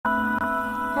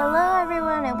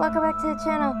and welcome back to the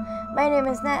channel. My name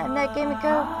is Nat of Nat Gaming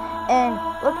Co, and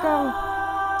welcome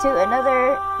to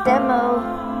another demo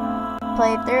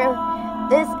playthrough.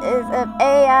 This is of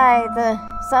AI The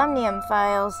Somnuim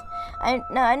Files. I've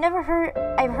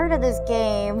heard of this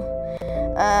game.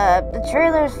 The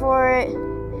trailers for it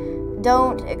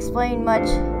don't explain much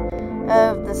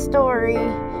of the story,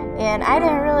 and I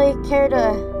didn't really care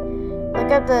to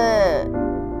look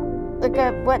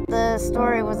up what the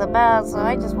story was about, so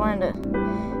I just wanted to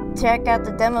check out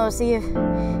the demo, see if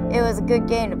it was a good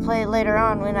game to play later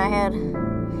on when I had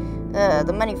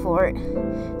the money for it.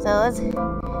 So let's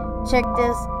check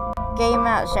this game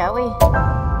out, shall we?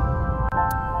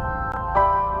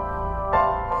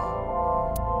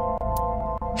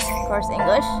 Of course,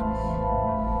 English.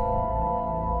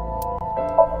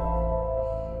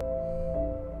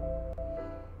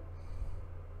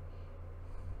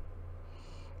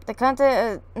 The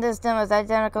content of this demo is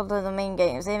identical to the main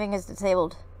game. Saving is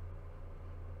disabled.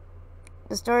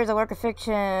 The story is a work of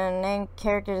fiction. Named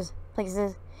characters,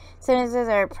 places, sentences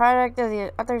are a product of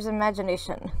the author's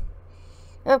imagination.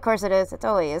 Of course it is. It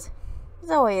always is.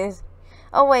 It always is.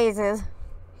 Always is.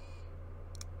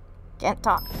 Can't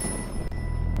talk.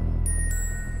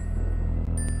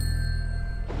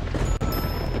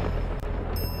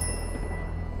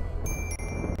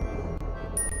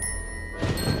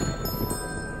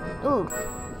 Ooh.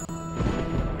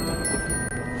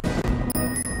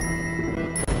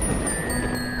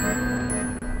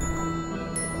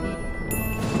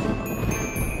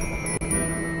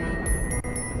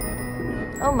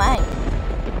 Oh my.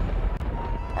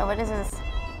 Oh, what is this?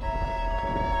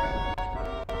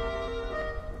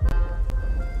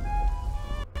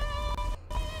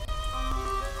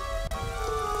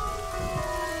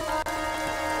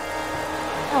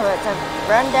 Oh, it's a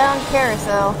rundown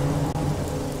carousel.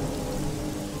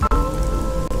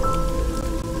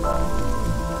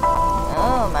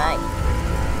 Oh my.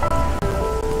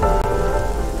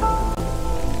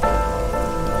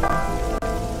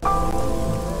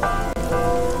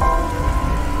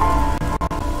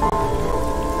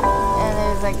 And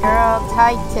there's a girl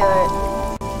tied to it.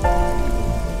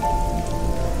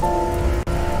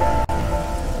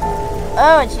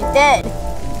 Oh, and she's dead.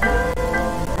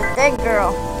 The dead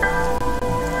girl.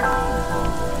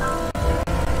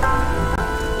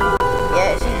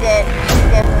 Yeah, she's dead. She's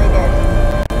definitely dead.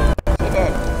 She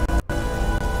did.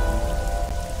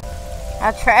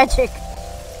 How tragic.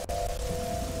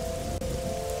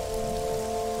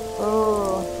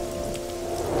 Ooh.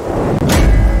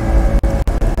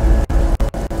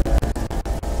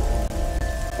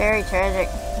 Very tragic,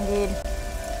 indeed.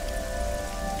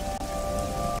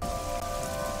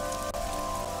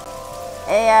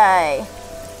 AI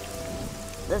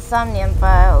The Somnuim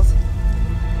Files.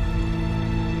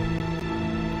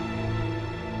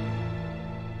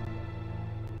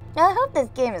 Now, I hope this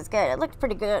game is good. It looks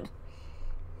pretty good.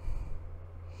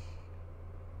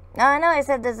 Now, I know I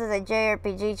said this is a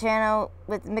JRPG channel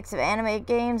with a mix of anime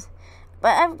games,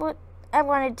 but I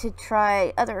wanted to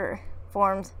try other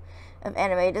forms of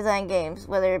anime design games,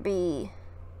 whether it be,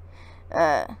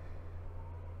 I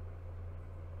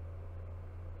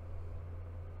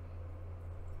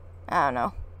don't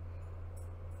know.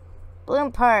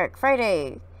 Bloom Park,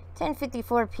 Friday,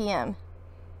 10:54 p.m.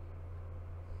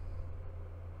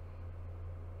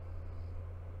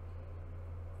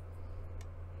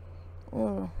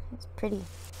 Ooh, it's pretty.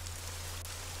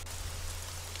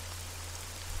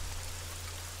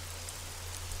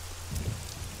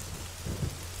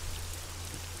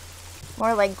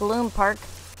 More like Gloom Park.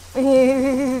 That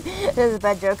is a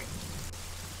bad joke.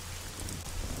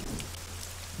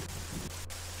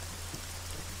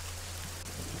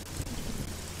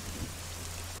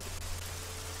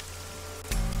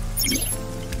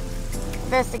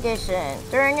 Investigation.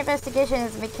 During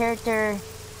investigations, the character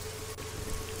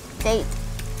date.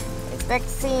 Inspect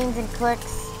scenes and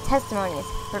collects testimonies.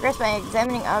 Progress by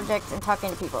examining objects and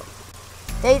talking to people.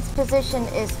 Date's position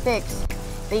is fixed,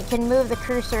 but you can move the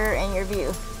cursor in your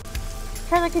view.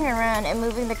 Try looking around and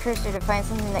moving the cursor to find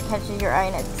something that catches your eye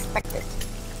and inspect it.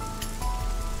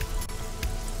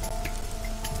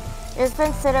 There's a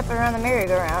fence set up around the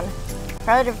merry-go-round,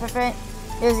 probably to prevent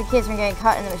nosy kids from getting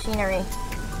caught in the machinery.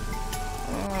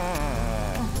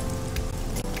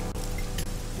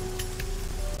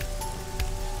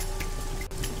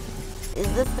 Is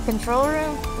this the control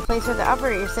room? The place where the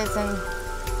operator sits in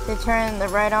to turn the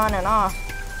light on and off.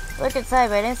 Look inside,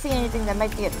 but I didn't see anything that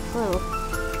might be a clue.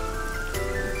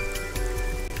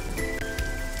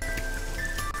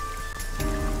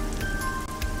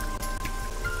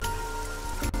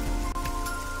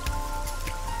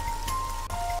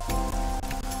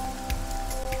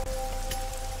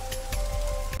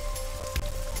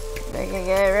 I can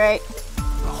get it right.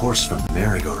 A horse from the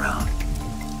merry-go-round.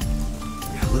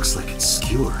 It looks like it's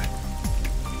skewered.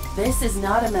 This is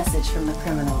not a message from the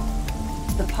criminal.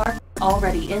 The park was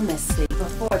already in this state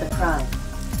before the crime.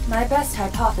 My best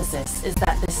hypothesis is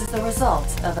that this is the result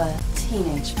of a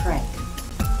teenage prank.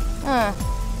 Huh.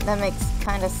 That makes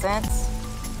kind of sense.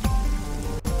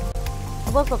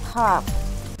 A local cop.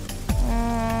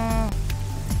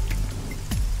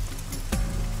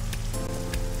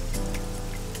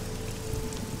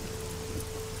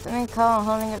 Something call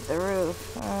holding up the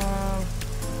roof.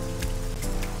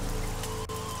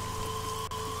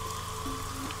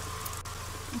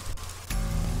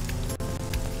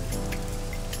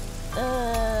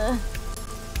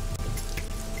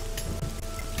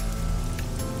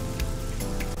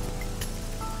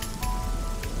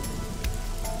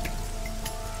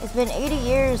 It's been 80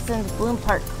 years since Bloom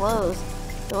Park closed.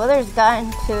 The weather's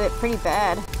gotten to it pretty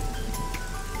bad.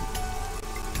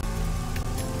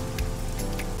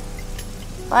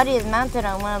 Body is mounted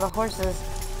on one of the horses.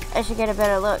 I should get a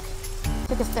better look.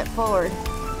 Took a step forward.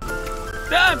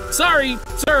 Sorry,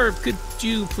 sir. Could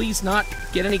you please not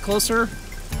get any closer?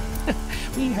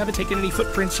 We haven't taken any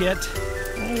footprints yet.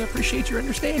 I appreciate your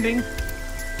understanding.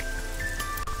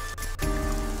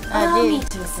 Allow me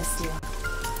to assist you.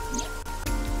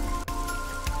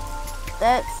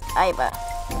 That's Iba.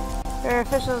 Her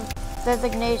official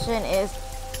designation is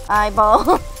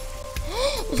Eyeball.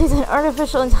 She's an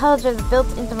artificial intelligence built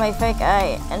into my fake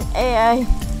eye. An AI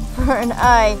for an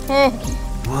eye.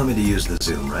 You want me to use the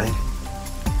zoom, right?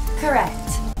 Correct.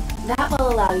 That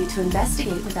will allow you to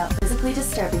investigate without physically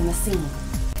disturbing the scene.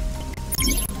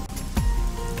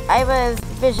 Iba's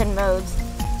vision modes.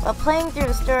 While playing through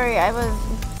the story, Iba's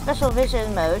special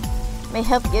vision mode may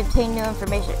help you obtain new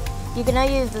information. You can now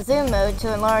use the zoom mode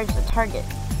to enlarge the target.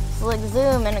 Select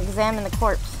zoom and examine the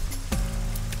corpse.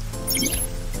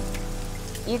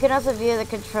 You can also view the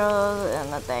controls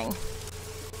and the thing.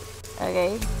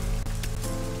 Okay.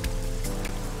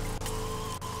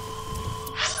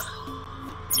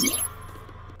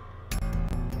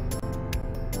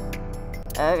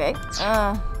 Okay.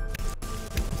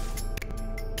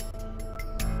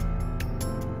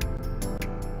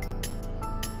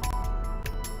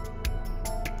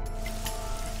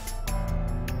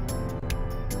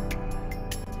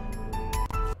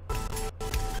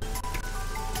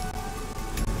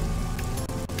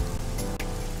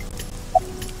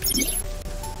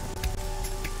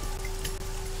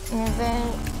 And then,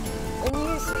 when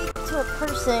you speak to a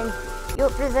person,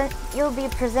 you'll be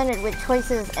presented with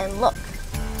choices and look.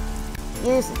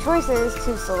 Use the choices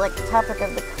to select the topic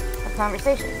of the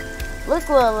conversation. Look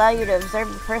will allow you to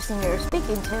observe the person you're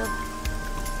speaking to.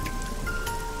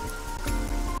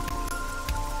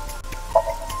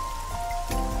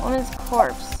 Woman's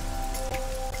corpse.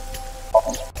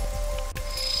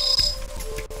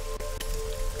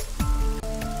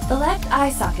 The left eye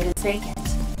socket is vacant.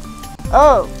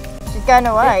 Oh, she's got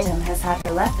no eye. Victim has had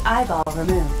her left eyeball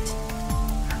removed.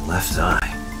 Her left eye.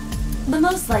 The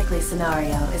most likely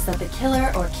scenario is that the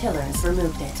killer or killers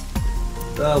removed it.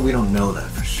 We don't know that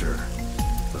for sure.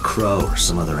 A crow or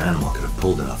some other animal could have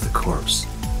pulled it off the corpse.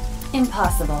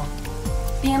 Impossible.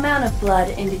 The amount of blood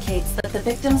indicates that the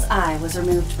victim's eye was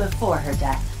removed before her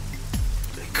death.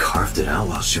 They carved it out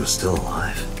while she was still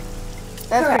alive.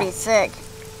 That's Correct. pretty sick.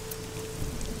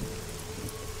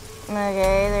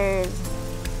 Okay,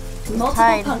 there's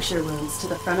Multiple puncture wounds to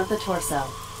the front of the torso.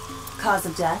 Cause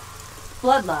of death?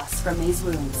 Blood loss from these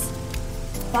wounds.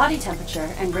 Body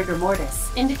temperature and rigor mortis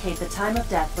indicate the time of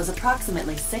death was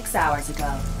approximately 6 hours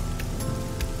ago.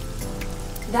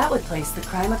 That would place the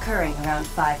crime occurring around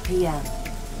 5 p.m.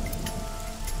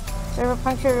 several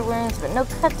punctured wounds, but no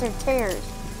cuts or tears.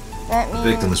 That The means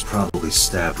victim was probably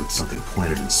stabbed with something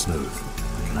pointed and smooth,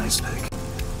 like an ice pick.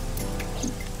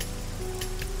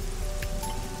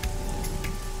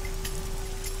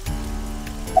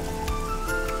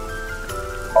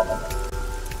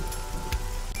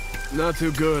 Not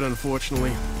too good,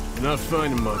 unfortunately. Not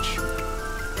finding much.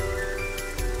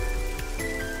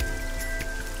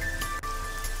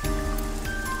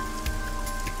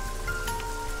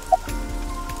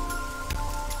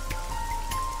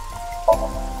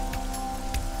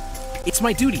 It's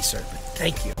my duty, sir.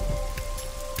 Thank you.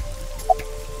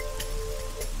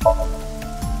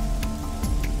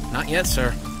 Not yet,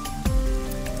 sir.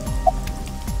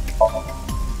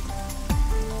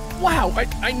 Wow,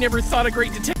 I never thought a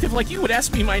great detective like you would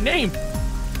ask me my name.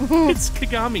 It's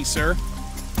Kagami, sir.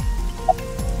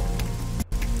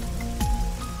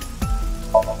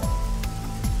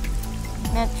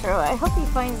 Metro. I hope he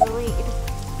finds the lead.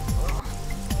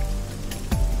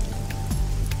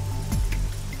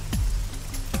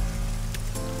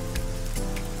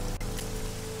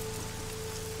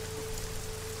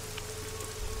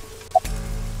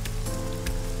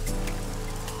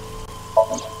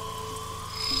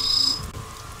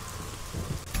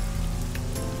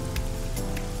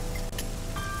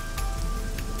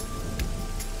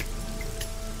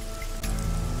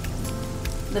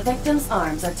 The victim's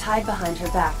arms are tied behind her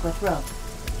back with rope.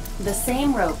 The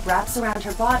same rope wraps around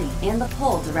her body and the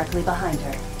pole directly behind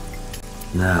her.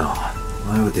 Now,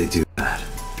 why would they do that?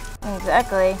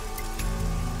 Exactly.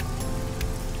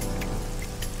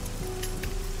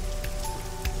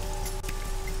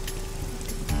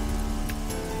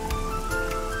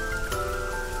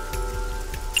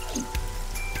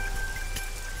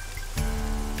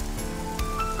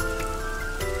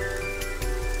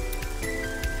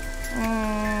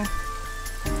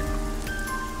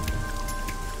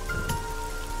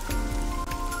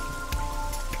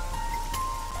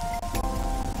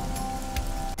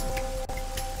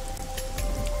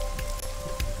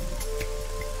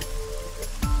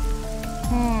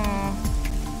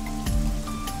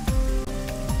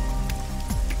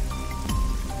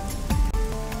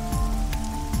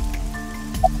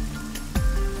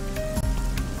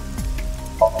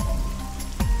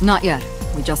 Not yet.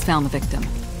 We just found the victim.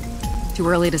 Too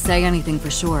early to say anything for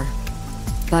sure.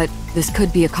 But this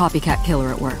could be a copycat killer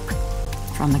at work.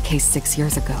 From the case 6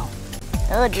 years ago.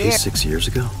 Oh dear. Case 6 years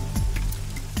ago?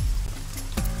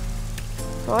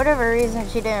 For whatever reason,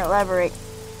 she didn't elaborate.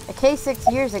 A case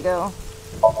 6 years ago.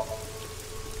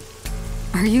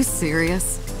 Are you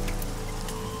serious?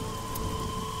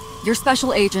 You're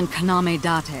Special Agent Kaname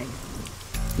Date.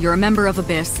 You're a member of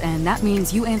Abyss, and that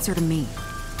means you answer to me.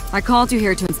 I called you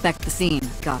here to inspect the scene,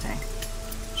 Date.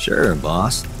 Sure,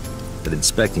 boss. But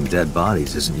inspecting dead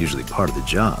bodies isn't usually part of the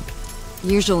job.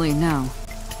 Usually, no.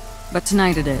 But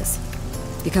tonight it is.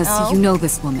 Because you know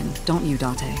this woman, don't you,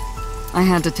 Date? I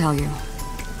had to tell you.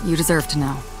 You deserve to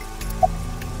know.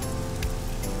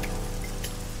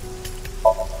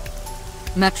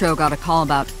 Metro got a call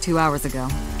about 2 hours ago.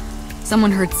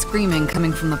 Someone heard screaming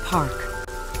coming from the park.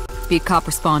 Beat cop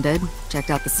responded, checked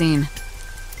out the scene.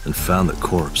 And found the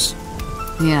corpse.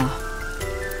 Yeah.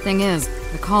 Thing is,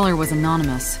 the caller was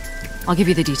anonymous. I'll give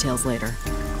you the details later.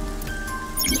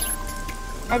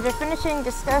 After finishing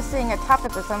discussing a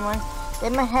topic with someone, they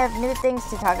might have new things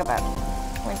to talk about.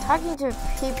 When talking to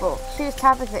people, choose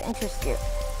topics that interest you.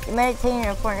 You might obtain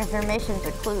important information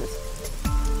or clues.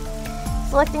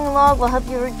 Selecting a log will help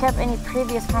you recap any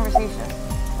previous conversations.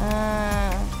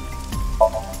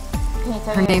 Can you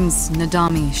tell Her me? name's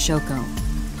Nadami Shoko.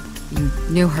 You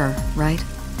knew her, right?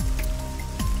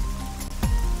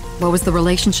 What was the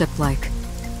relationship like?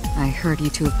 I heard you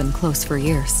two have been close for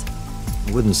years.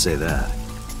 I wouldn't say that.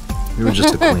 We were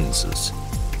just acquaintances.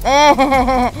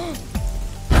 I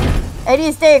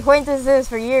didn't stay acquaintances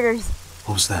for years.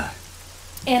 What was that?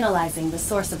 Analyzing the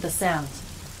source of the sound.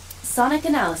 Sonic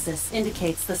analysis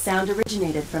indicates the sound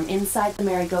originated from inside the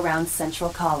merry-go-round's central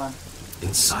column.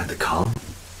 Inside the column?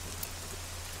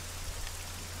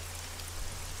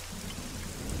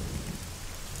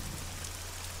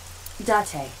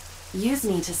 Date, use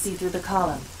me to see through the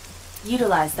column.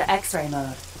 Utilize the X-ray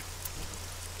mode.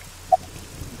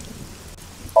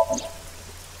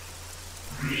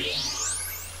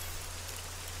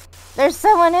 There's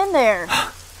someone in there.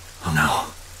 Oh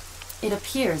no. It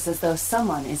appears as though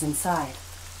someone is inside.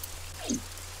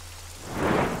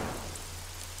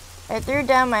 I threw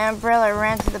down my umbrella and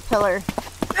ran to the pillar.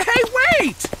 Hey,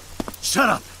 wait! Shut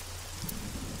up!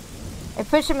 I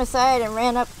pushed him aside and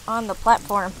ran up on the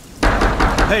platform.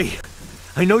 Hey,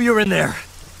 I know you're in there.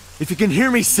 If you can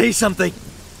hear me, say something.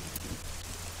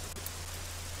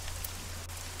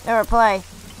 No reply.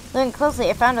 Looking closely,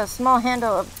 I found a small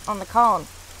handle on the column.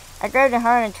 I grabbed it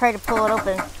hard and tried to pull it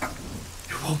open.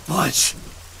 You won't budge.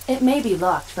 It may be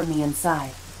locked from the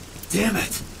inside. Damn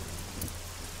it.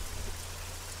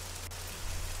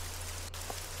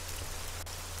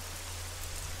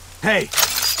 Hey,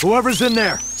 whoever's in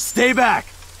there, stay back.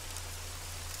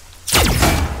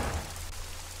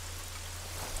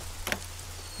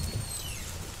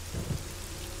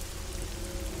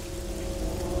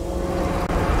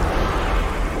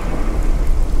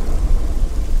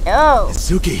 Oh!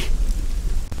 Suki.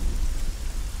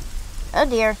 Oh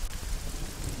dear.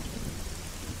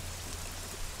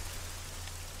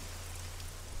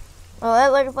 Well,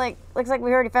 that looks like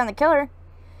we already found the killer.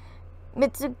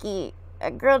 Mitsuki,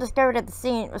 a girl discovered at the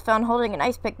scene, was found holding an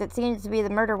ice pick that seems to be the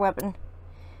murder weapon.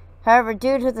 However,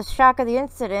 due to the shock of the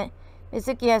incident,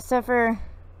 Mitsuki has suffered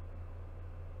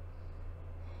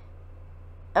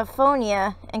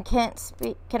aphonia and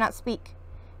cannot speak.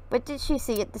 What did she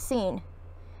see at the scene?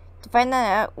 To find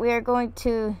that out, we are going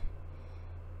to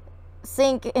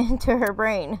sink into her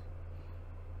brain.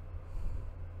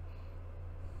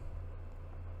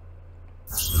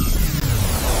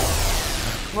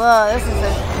 Whoa, this is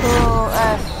a cool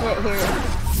ass shit here.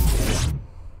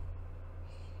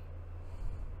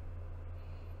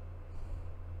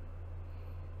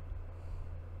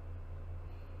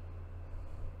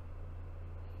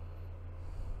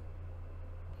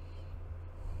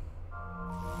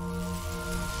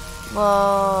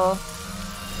 Well...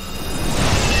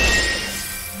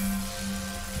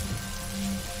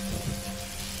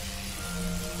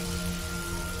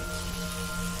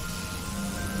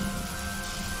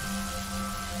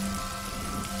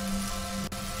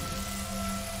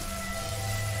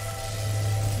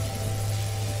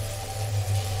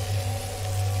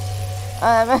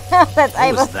 that's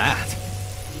What was Aiba. that?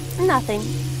 Nothing.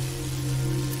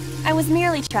 I was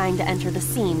merely trying to enter the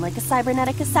scene like a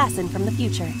cybernetic assassin from the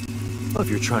future. Well, if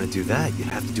you're trying to do that, you'd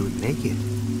have to do it naked.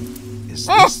 Is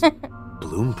this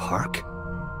Bloom Park?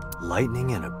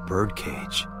 Lightning and a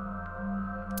birdcage.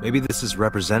 Maybe this is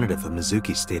representative of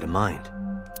Mizuki's state of mind.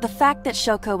 The fact that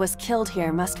Shoko was killed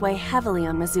here must weigh heavily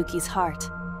on Mizuki's heart.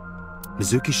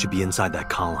 Mizuki should be inside that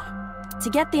column. To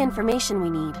get the information we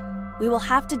need, we will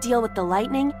have to deal with the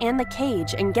lightning and the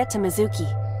cage and get to Mizuki.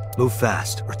 Move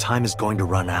fast, or time is going to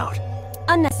run out.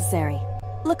 Unnecessary.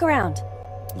 Look around.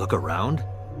 Look around?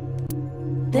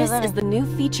 This is the new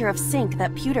feature of Sync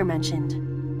that Pewter mentioned.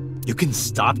 You can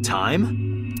stop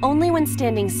time? Only when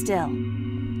standing still.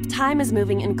 Time is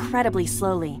moving incredibly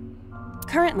slowly.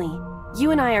 Currently,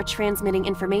 you and I are transmitting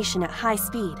information at high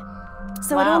speed,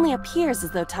 so it Wow. only appears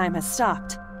as though time has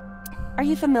stopped. Are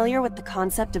you familiar with the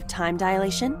concept of time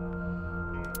dilation?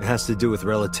 It has to do with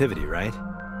relativity, right?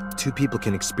 Two people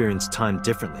can experience time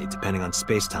differently depending on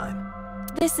space-time.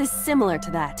 This is similar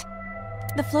to that.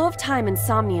 The flow of time in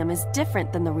Somnium is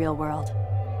different than the real world.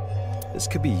 This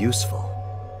could be useful.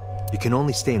 You can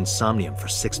only stay in Somnium for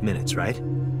 6 minutes, right?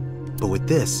 But with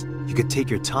this, you could take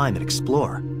your time and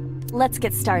explore. Let's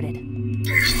get started.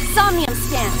 Somnium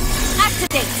scan!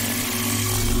 Activate!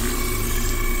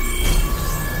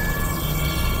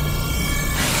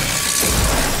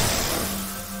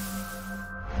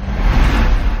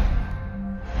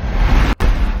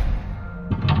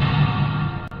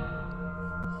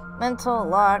 Mental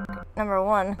lock number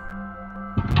 1.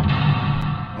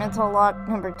 Mental lock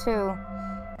number 2.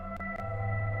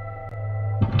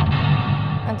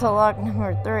 Mental lock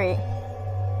number 3.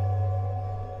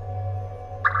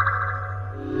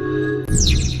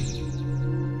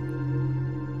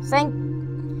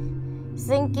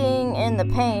 Sinking in the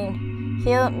pain.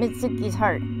 Heal Mitsuki's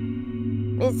heart.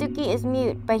 Mitsuki is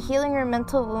mute. By healing her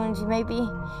mental wounds, you may be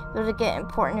able to get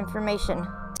important information.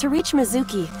 To reach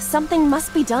Mizuki, something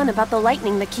must be done about the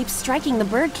lightning that keeps striking the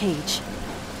birdcage.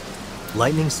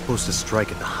 Lightning's supposed to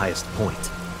strike at the highest point.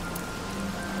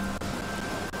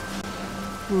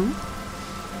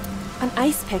 An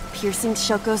ice pick piercing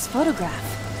Shoko's photograph.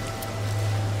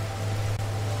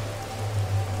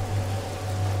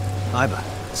 Aiba,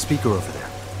 the speaker over there.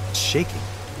 It's shaking.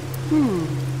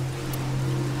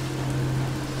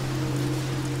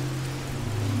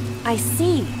 I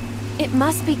see. It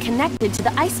must be connected to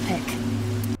the ice pick.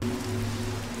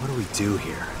 What do we do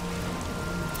here?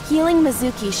 Healing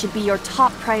Mizuki should be your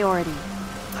top priority.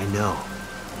 I know.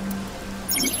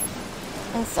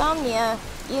 Insomnia,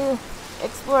 you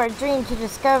explore a dream to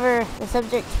discover the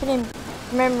subject's hidden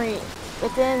memory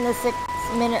within the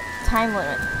 6-minute time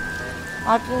limit.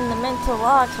 Locking the mental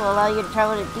locks will allow you to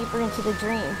travel deeper into the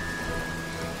dream.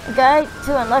 A guide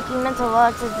to unlocking mental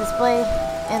locks is displayed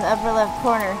in the upper left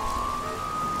corner.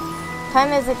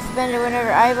 Time is expended whenever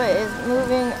Aiba is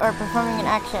moving or performing an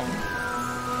action.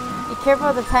 Be careful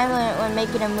of the time limit when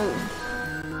making a move.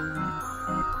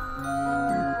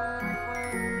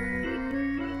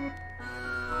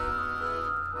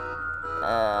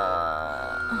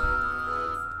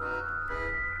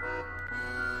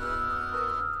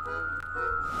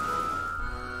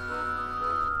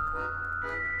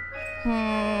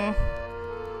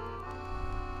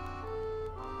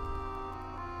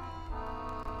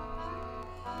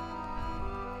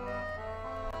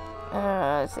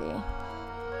 Let's see.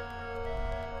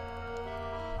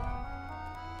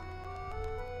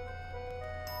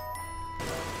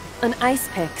 An ice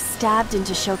pick stabbed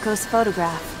into Shoko's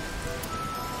photograph.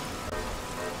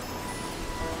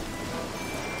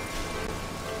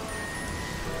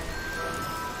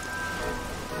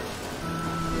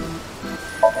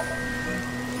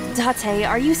 Date,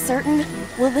 are you certain?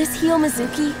 Will this heal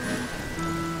Mizuki?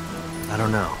 I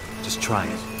don't know. Just try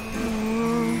it.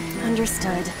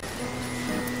 Understood.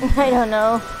 I don't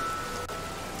know.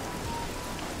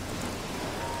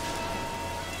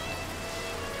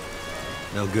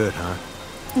 No good, huh?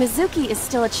 Mizuki is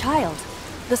still a child.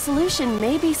 The solution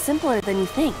may be simpler than you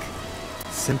think.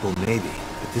 Simple maybe,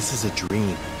 but this is a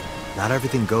dream. Not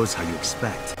everything goes how you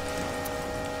expect.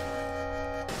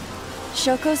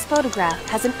 Shoko's photograph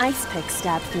has an ice pick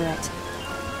stabbed through it.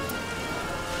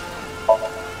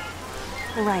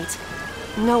 Right.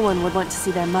 No one would want to see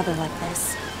their mother like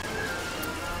this.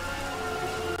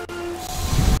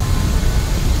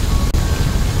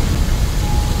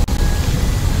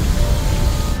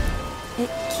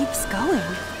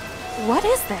 doing? What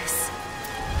is this?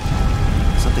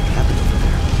 Something happened over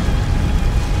there.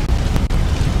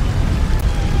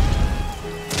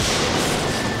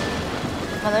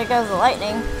 Well, there goes the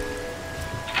lightning.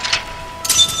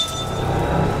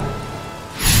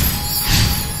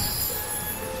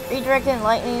 Redirecting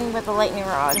lightning with the lightning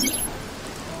rod.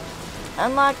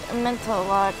 Unlock a mental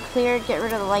lock. Clear, get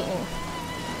rid of the lightning.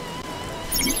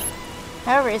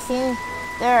 However, it seems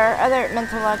there are other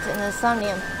mental locks in the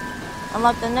Somnium.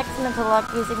 Unlock the next mental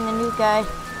lock using the new guide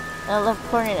in the left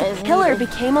corner as The pillar needed.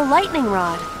 became a lightning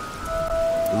rod.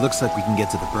 It looks like we can get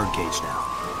to the birdcage now.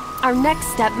 Our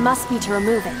next step must be to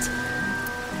remove it.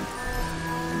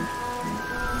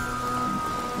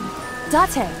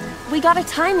 Date, we got a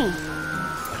timey. A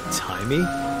timey?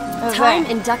 What's Time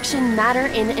that? induction matter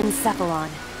in encephalon.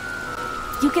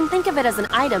 You can think of it as an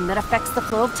item that affects the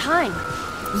flow of time.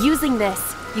 Using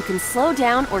this, you can slow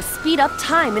down or speed up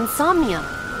time in Somnium.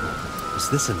 Was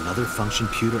this another function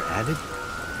Pewter added?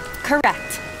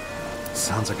 Correct.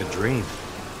 Sounds like a dream.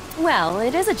 Well,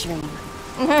 it is a dream.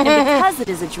 And because it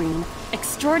is a dream,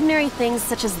 extraordinary things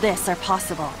such as this are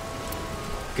possible.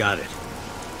 Got it.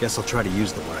 Guess I'll try to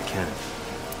use them when I can.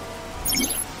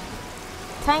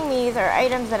 Timies are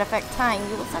items that affect time.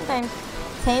 You will sometimes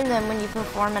tame them when you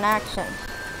perform an action.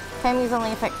 Timies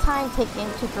only affect time taken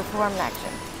to perform an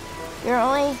action. You're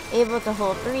only able to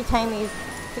hold 3 timies.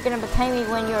 Picking up a timie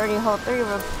when you already hold 3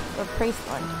 will replace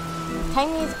one.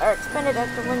 Timies are expended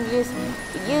after one use.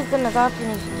 Use them as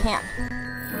often as you can.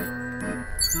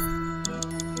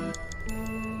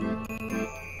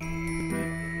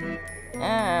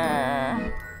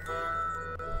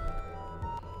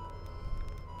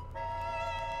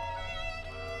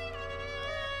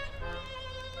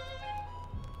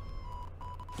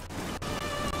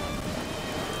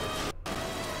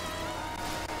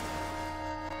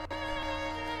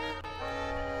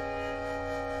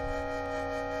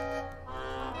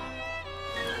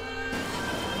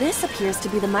 This appears to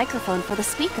be the microphone for the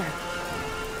speaker.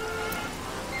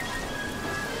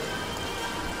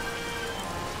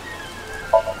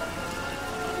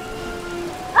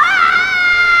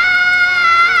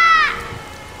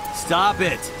 Stop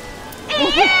it!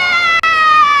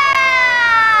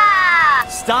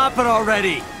 Stop it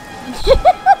already!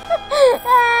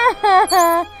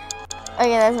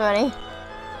 Okay, that's funny.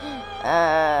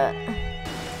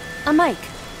 A mic.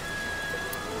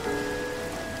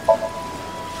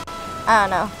 I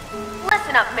don't know.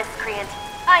 Listen up, miscreant.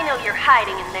 I know you're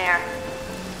hiding in there.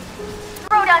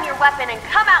 Throw down your weapon and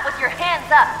come out with your hands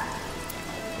up.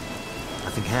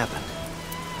 Nothing happened.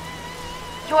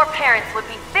 Your parents would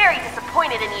be very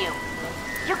disappointed in you.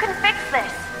 You can fix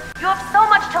this. You have so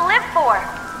much to live for.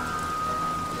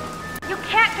 You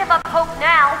can't give up hope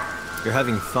now. You're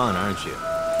having fun, aren't you?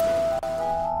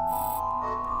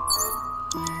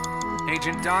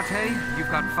 Agent Date,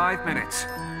 you've got 5 minutes.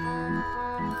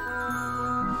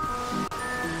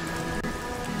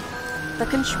 The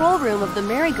control room of the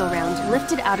merry-go-round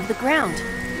lifted out of the ground.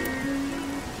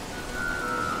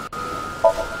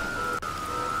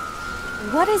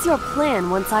 What is your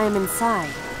plan once I am inside?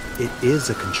 It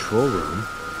is a control room.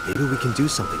 Maybe we can do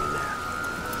something in there.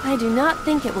 I do not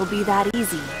think it will be that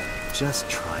easy. Just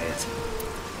try it.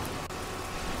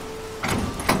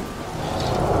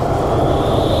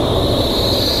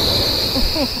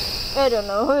 I don't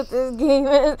know what this game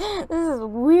is. This is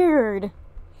weird.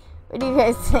 What do you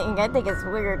guys think? I think it's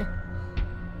weird.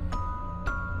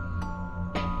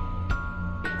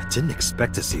 I didn't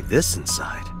expect to see this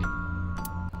inside.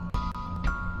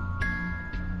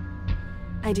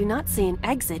 I do not see an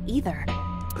exit either.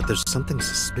 But there's something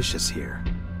suspicious here.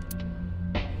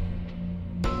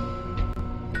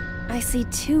 I see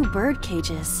 2 bird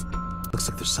cages. Looks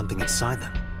like there's something inside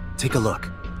them. Take a look.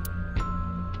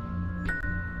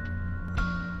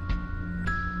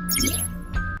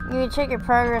 You can check your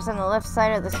progress on the left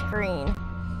side of the screen.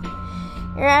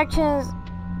 Your actions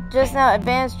just now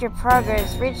advanced your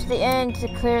progress. Reach the end to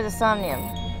clear the Somnium.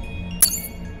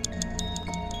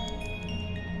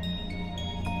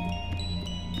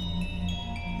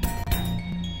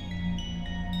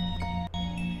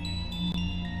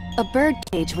 A bird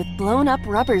cage with blown up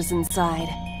rubbers inside.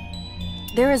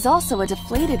 There is also a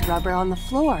deflated rubber on the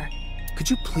floor. Could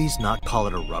you please not call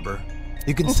it a rubber?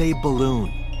 You can say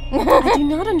balloon. I do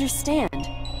not understand.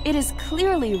 It is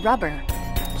clearly rubber.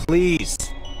 Please.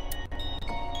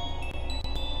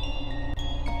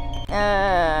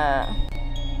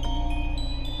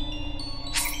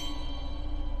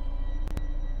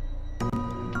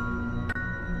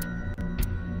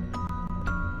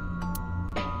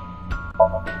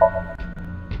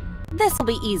 This will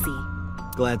be easy.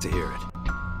 Glad to hear it.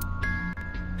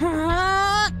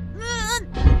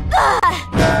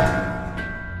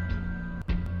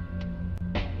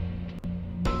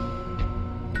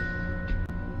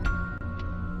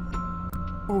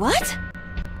 What?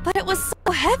 But it was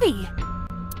so heavy.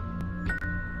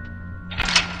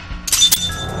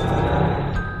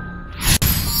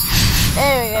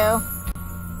 There we go.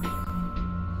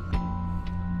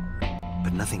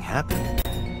 But nothing happened.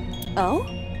 Oh?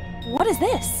 What is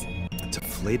this? A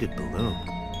deflated balloon.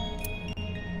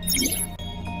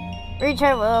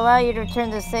 Retry will allow you to return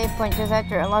to the save point just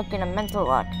after unlocking a mental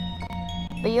lock.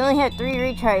 But you only have 3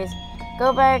 retries.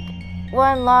 Go back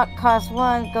 1 lock costs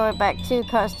 1, going back 2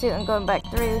 costs 2, and going back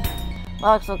 3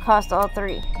 locks will cost all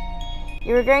 3.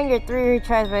 You regain your 3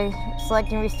 retries by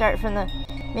selecting restart from the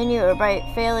menu or by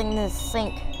failing the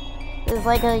sync. This is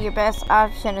likely your best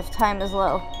option if time is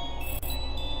low.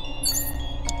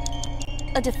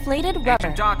 A deflated rubber.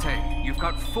 Agent Date, you've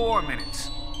got 4 minutes.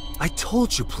 I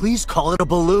told you, please call it a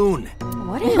balloon.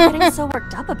 What are you getting so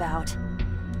worked up about?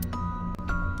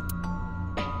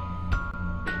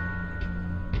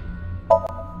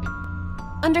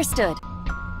 Understood.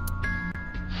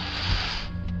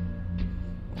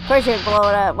 Of course you'd blow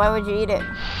it up. Why would you eat it?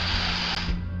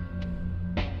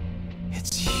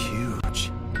 It's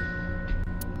huge.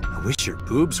 I wish your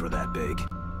boobs were that big.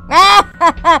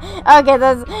 Okay,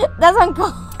 that's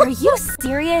uncalled. Are you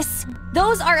serious?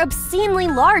 Those are obscenely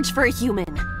large for a human.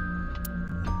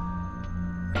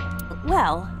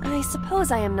 Well, I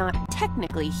suppose I am not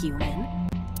technically human.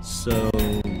 So...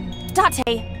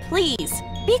 Date, please,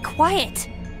 be quiet.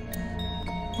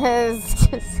 That is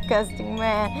disgusting,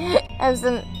 man. Have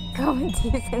some common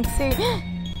decency.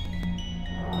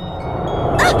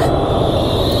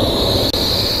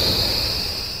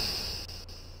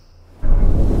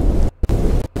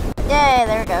 Yay,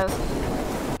 there it goes.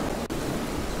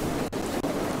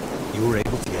 You were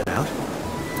able to get out?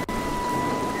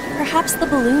 Perhaps the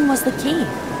balloon was the key.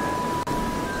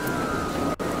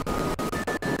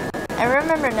 I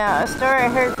remember now, a story I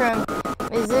heard from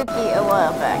Mizuki a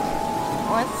while back.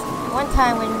 One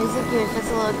time when Mizuki was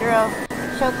just a little girl,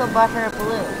 Shoko bought her a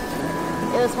balloon.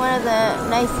 It was one of the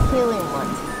nice helium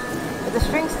ones. But the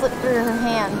string slipped through her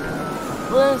hand.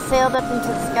 The balloon sailed up into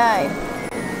the sky.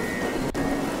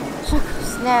 Shoko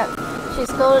snapped. She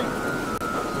scolded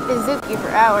Mizuki for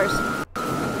hours.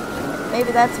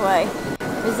 Maybe that's why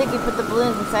Mizuki put the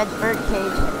balloons inside the bird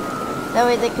cage. That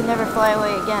way they could never fly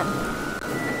away again.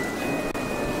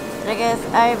 But I guess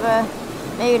I've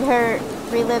made her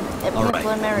relive a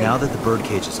painful memory. Now that the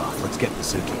birdcage is off, let's get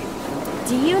Mizuki.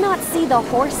 Do you not see the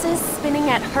horses spinning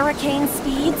at hurricane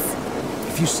speeds?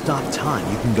 If you stop time,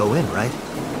 you can go in, right?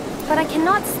 But I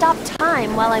cannot stop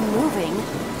time while I'm moving.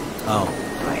 Oh,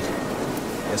 right.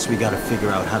 Guess we gotta figure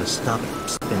out how to stop it from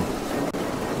spinning.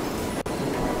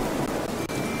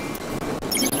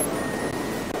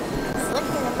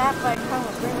 Selecting the map icon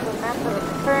will bring you a map of the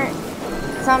current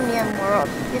Somnium world.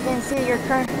 You can see your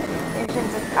current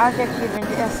locations of objects you've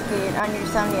investigated on your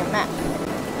Somnium map.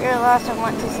 If you're lost and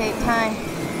want to save time,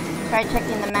 try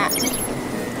checking the map.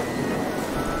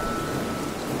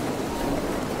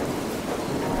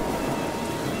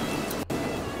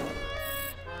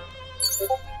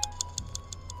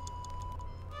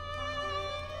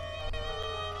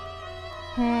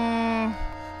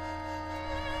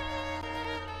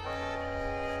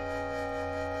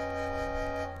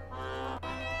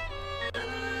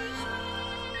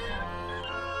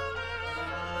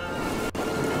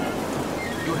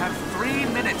 You have 3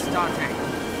 minutes, Date.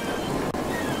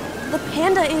 The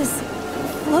panda is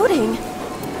floating.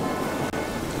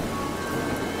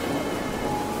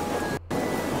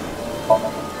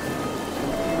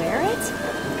 Wear it?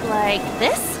 Like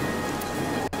this?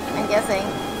 I'm guessing.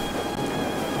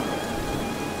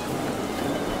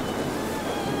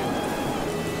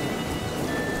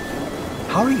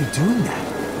 How are you doing that?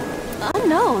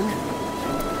 Unknown.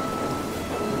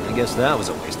 I guess that was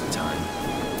a waste of time.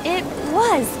 It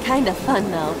was kind of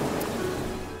fun, though.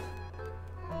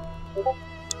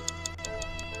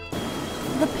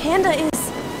 The panda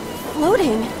is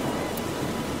floating.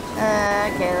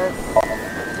 Okay, let's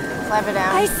slap it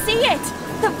down. I see it!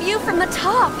 The view from the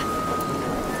top!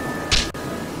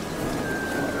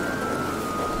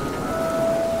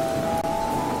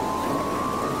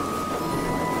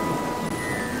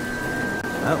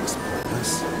 That was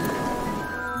pointless.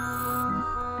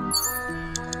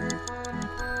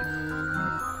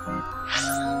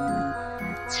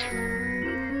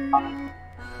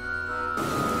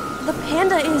 The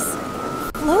panda is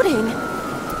floating.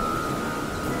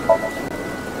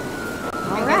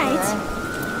 All right.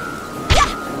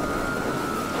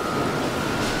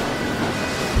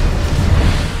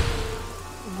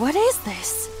 What is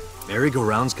this?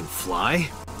 Merry-go-rounds can fly?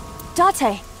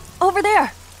 Date, over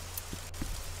there.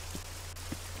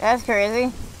 That's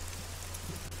crazy.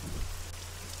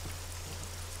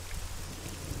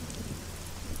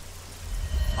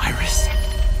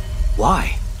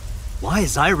 Why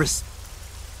is Iris...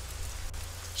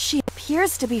 She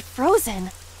appears to be frozen.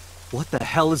 What the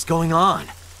hell is going on?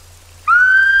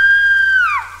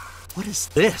 What is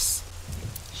this?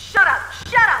 Shut up!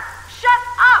 Shut up! Shut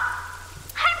up!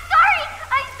 I'm sorry!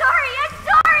 I'm sorry! I'm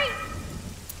sorry!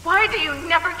 Why do you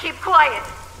never keep quiet?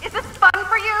 Is this fun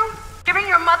for you? Giving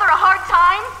your mother a hard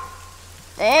time?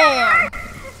 Damn.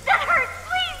 That hurts!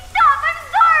 Please stop! I'm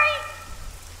sorry!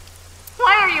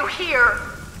 Why are you here?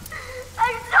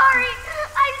 I'm sorry!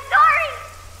 I'm sorry!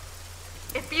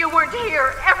 If you weren't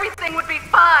here, everything would be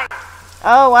fine.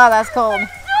 Oh, wow, that's cold. I'm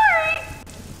sorry!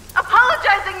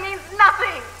 Apologizing means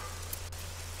nothing!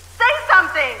 Say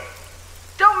something!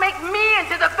 Don't make me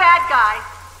into the bad guy!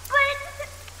 But...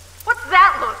 What's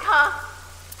that look, huh?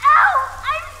 Ow!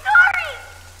 I'm sorry!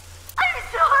 I'm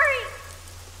sorry!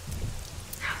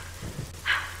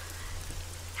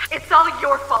 It's all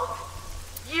your fault.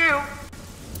 You...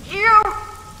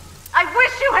 I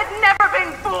wish you had never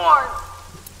been born!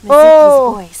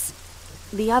 Mizuki's voice.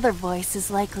 The other voice is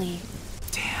likely...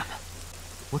 Damn.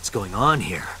 What's going on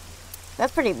here?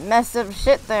 That's pretty messed up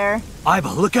shit there.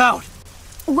 Iba, look out!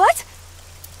 What?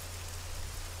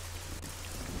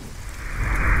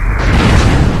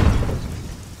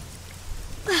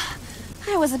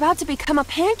 I was about to become a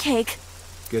pancake.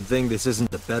 Good thing this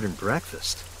isn't a bed and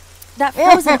breakfast. That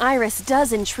frozen iris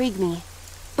does intrigue me.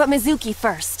 But Mizuki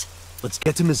first. Let's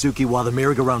get to Mizuki while the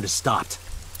merry-go-round is stopped.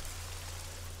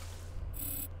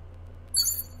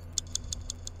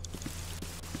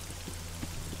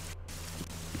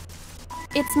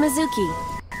 It's Mizuki.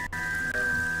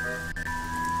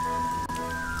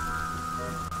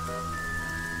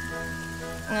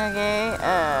 Okay,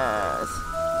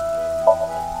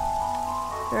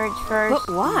 search first.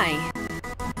 But why?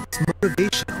 It's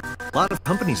motivational. A lot of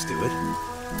companies do it.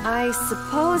 I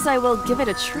suppose I will give it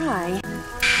a try.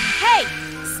 Hey!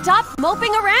 Stop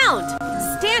moping around!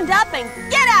 Stand up and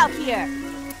get out here!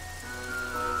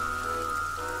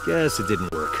 Guess it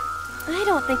didn't work. I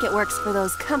don't think it works for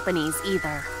those companies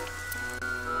either.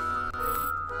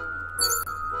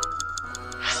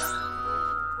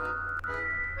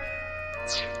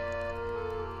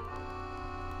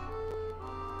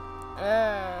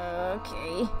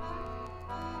 Okay.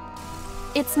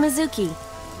 It's Mizuki.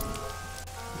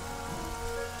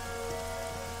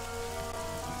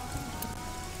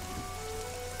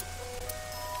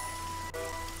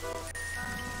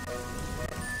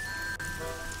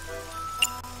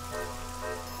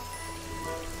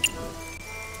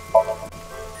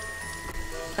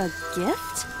 A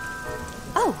gift?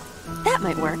 Oh, that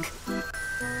might work.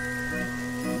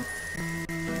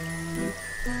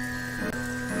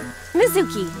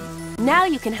 Mizuki, now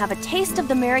you can have a taste of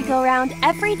the merry-go-round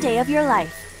every day of your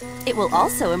life. It will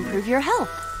also improve your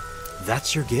health.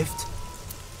 That's your gift?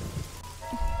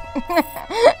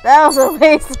 That was a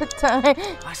waste of time.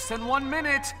 Less than 1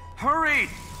 minute. Hurry!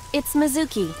 It's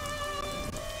Mizuki.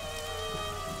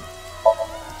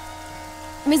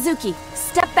 Mizuki,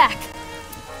 step back.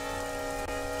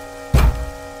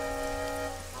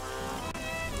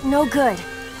 No good.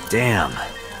 Damn.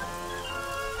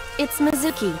 It's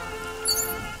Mizuki.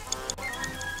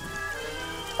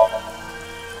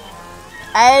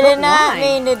 I did But not why?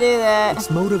 mean to do that.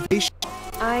 It's motivation.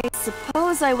 I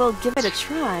suppose I will give it a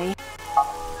try.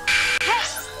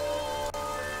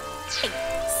 Hey,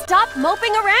 stop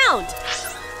moping around!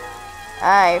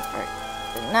 I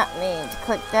did not mean to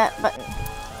click that button.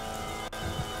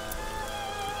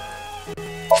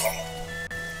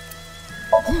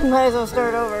 Might as well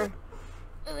start over.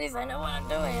 At least I know what I'm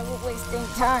doing. I'm not wasting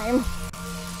time.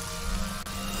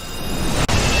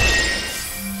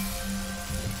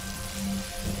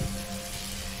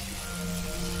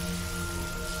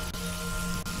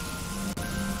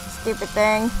 Stupid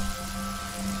thing.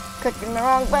 Clicking the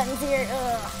wrong buttons here.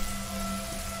 Ugh.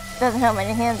 Doesn't help my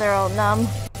hands are all numb.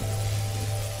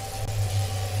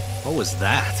 What was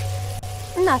that?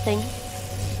 Nothing.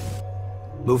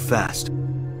 Move fast.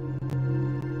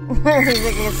 He's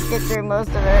gonna skip through most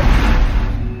of it.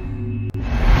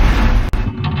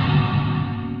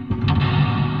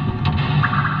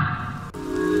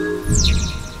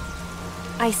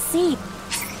 I see.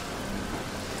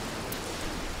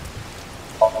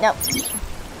 Nope.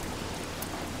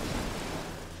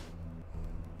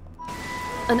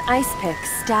 An ice pick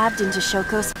stabbed into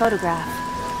Shoko's photograph.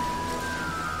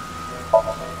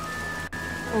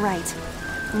 Right.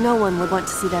 No one would want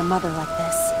to see their mother like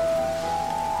this.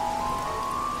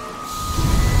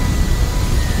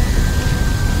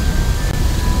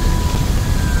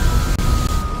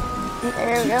 It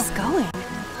There we keeps go.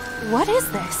 going. What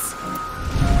is this?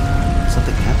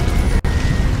 Something happened.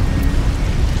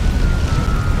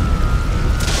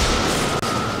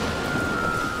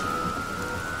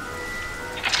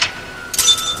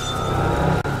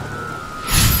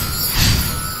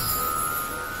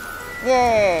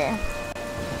 Yay.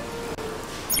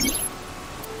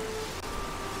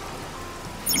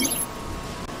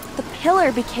 The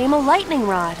pillar became a lightning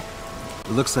rod.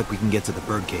 It looks like we can get to the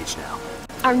birdcage now.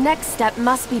 Our next step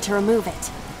must be to remove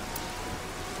it.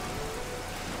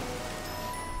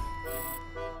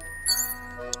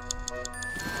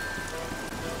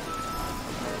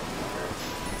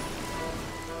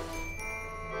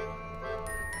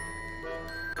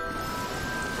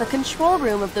 The control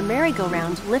room of the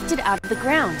merry-go-round lifted out of the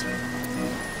ground.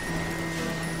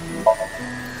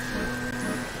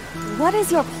 What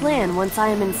is your plan once I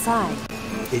am inside?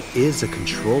 It is a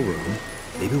control room.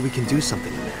 Maybe we can do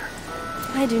something in there.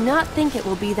 I do not think it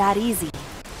will be that easy.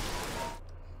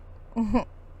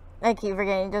 I keep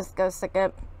forgetting, just go stick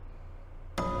up.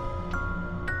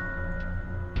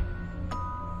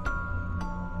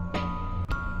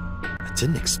 I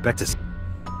didn't expect to...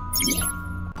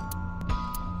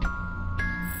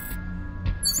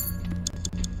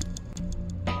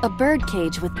 A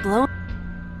birdcage with blown...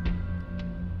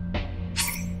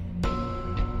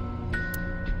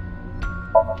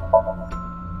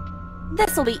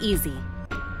 This'll be easy.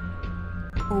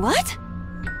 What?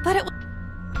 But it...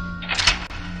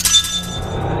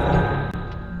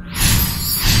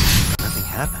 Nothing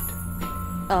happened.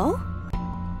 Oh?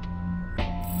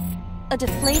 A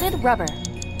deflated rubber.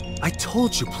 I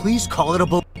told you, please call it a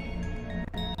balloon.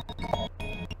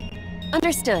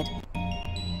 Understood.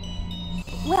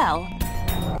 Well...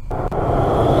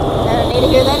 I don't need to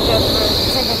hear that joke for a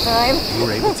second time. You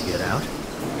were able to get out?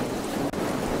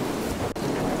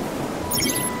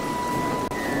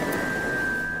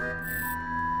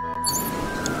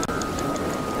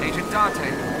 Agent Dante,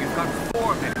 you've got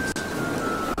 4 minutes.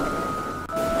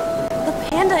 The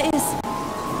panda is...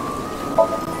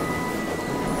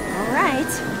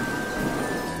 Alright.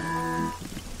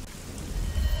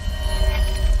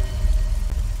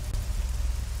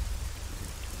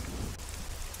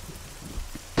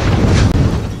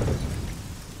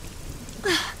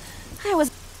 I was...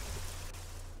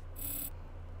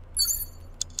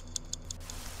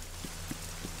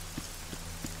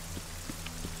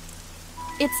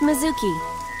 It's Mizuki.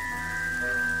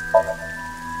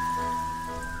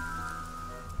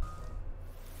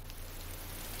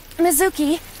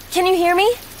 Mizuki, can you hear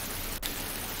me?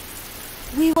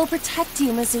 We will protect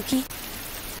you, Mizuki.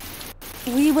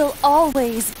 We will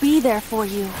always be there for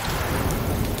you.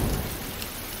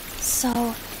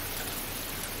 So...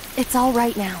 it's all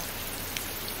right now.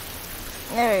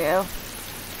 There we go.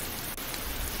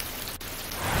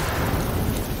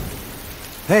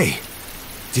 Hey,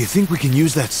 do you think we can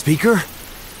use that speaker?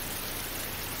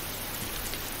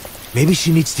 Maybe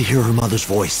she needs to hear her mother's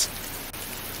voice.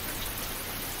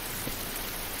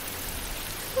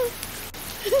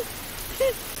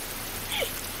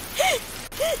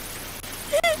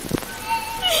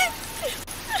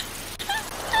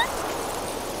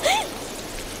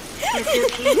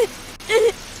 Mizuki?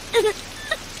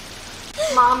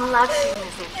 Mom loves you,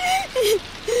 Mizuki.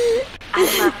 I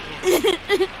love you.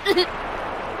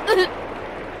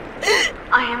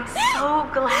 I am so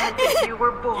glad that you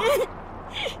were born.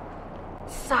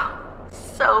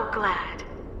 So glad.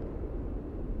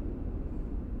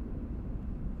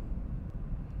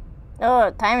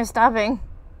 Oh, time is stopping.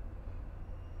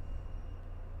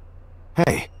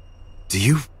 Hey, do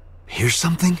you hear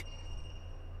something?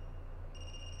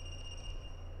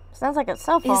 Sounds like a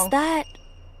cell phone. Is that...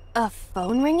 a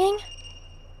phone ringing?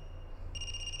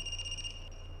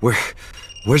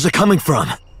 Where's it coming from?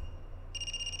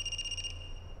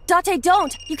 Date,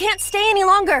 don't! You can't stay any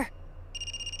longer!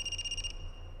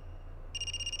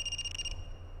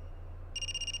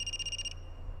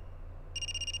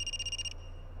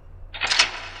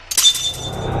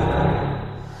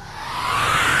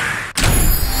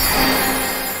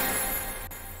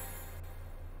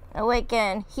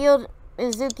 Awaken. Healed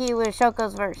Mizuki with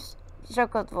Shoko's voice.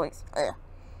 Ugh.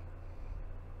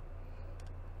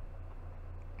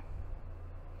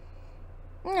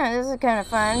 Yeah, this is kind of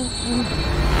fun.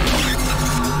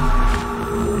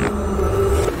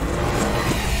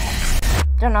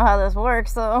 Don't know how this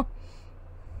works, though.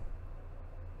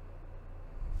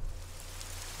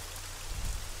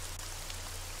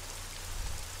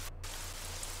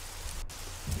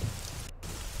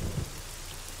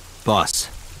 Boss,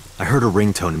 I heard a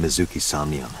ringtone in Mizuki's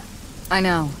Somnium. I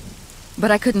know, but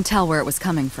I couldn't tell where it was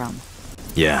coming from.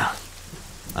 Yeah.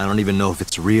 I don't even know if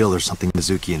it's real or something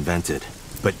Mizuki invented.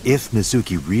 But if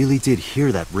Mizuki really did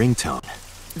hear that ringtone...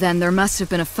 Then there must have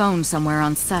been a phone somewhere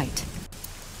on site.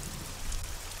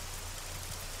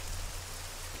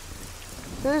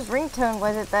 Whose ringtone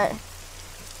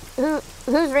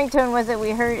was it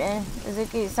we heard in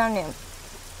Mizuki's Somnium?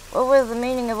 What was the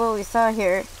meaning of what we saw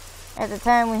here? At the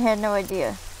time, we had no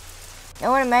idea.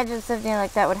 No one imagined something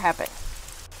like that would happen.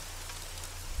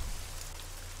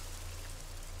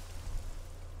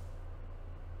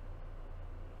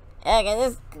 Okay,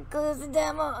 this concludes the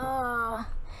demo. Oh,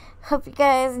 hope you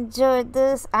guys enjoyed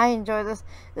this. I enjoyed this.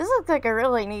 This looks like a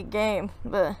really neat game,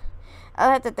 but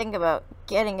I'll have to think about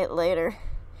getting it later.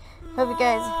 Hope you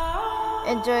guys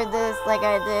enjoyed this like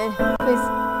I did. Please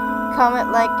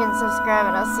comment, like, and subscribe,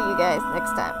 and I'll see you guys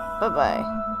next time.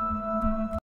 Bye-bye.